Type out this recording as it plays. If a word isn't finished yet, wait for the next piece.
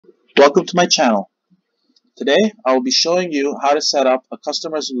Welcome to my channel. Today I will be showing you how to set up a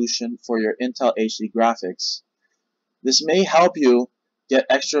custom resolution for your Intel HD graphics. This may help you get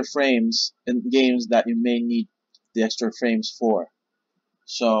extra frames in games that you may need the extra frames for.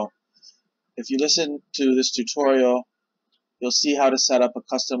 So if you listen to this tutorial, you'll see how to set up a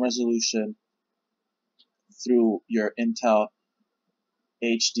custom resolution through your Intel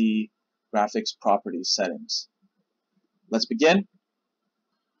HD graphics properties settings. Let's begin.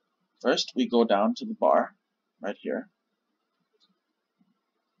 First, we go down to the bar right here.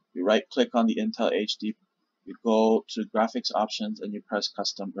 You right click on the Intel HD, you go to graphics options and you press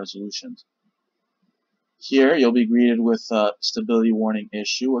custom resolutions. Here you'll be greeted with a stability warning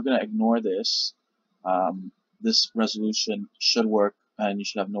issue. We're going to ignore this. This resolution should work and you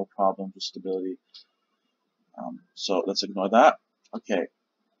should have no problem with stability. So let's ignore that. Okay,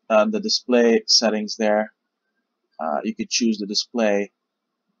 the display settings there. You could choose the display.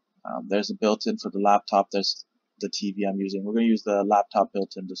 There's a built-in for the laptop. There's the TV I'm using. We're going to use the laptop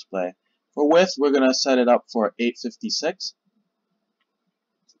built-in display. For width, we're going to set it up for 856.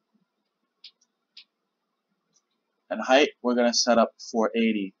 And height, we're going to set up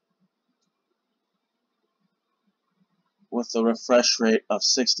 480 with a refresh rate of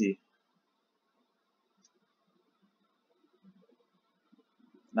 60.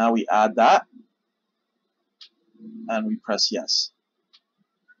 Now we add that and we press yes.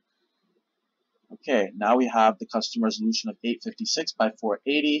 Okay, now we have the custom resolution of 856 by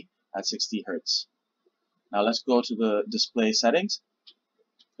 480 at 60 Hz. Now let's go to the display settings.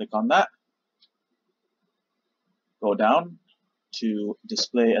 Click on that. Go down to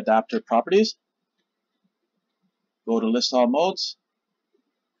display adapter properties. Go to list all modes.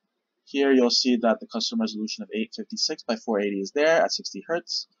 Here you'll see that the custom resolution of 856 by 480 is there at 60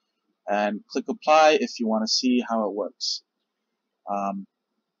 Hz. And click apply if you want to see how it works.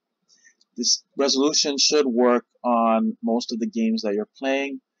 This resolution should work on most of the games that you're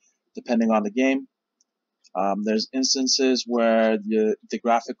playing, depending on the game. There's instances where the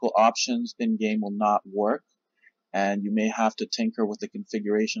graphical options in-game will not work, and you may have to tinker with the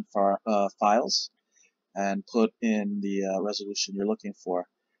configuration files and put in the resolution you're looking for.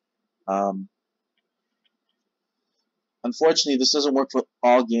 Unfortunately, this doesn't work for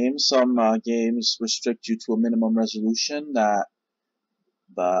all games. Some games restrict you to a minimum resolution that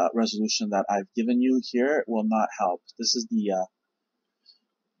the resolution that I've given you here will not help. This is the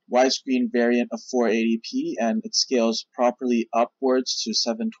widescreen variant of 480p, and it scales properly upwards to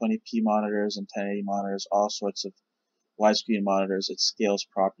 720p monitors and 1080 monitors, all sorts of widescreen monitors. It scales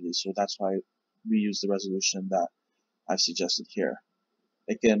properly, so that's why we use the resolution that I've suggested here.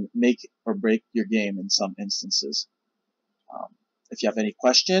 It can make or break your game in some instances. If you have any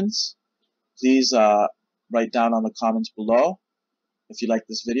questions, please write down on the comments below. If you like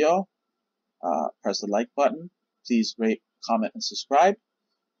this video, press the like button. Please rate, comment, and subscribe.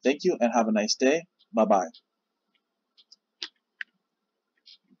 Thank you and have a nice day. Bye-bye.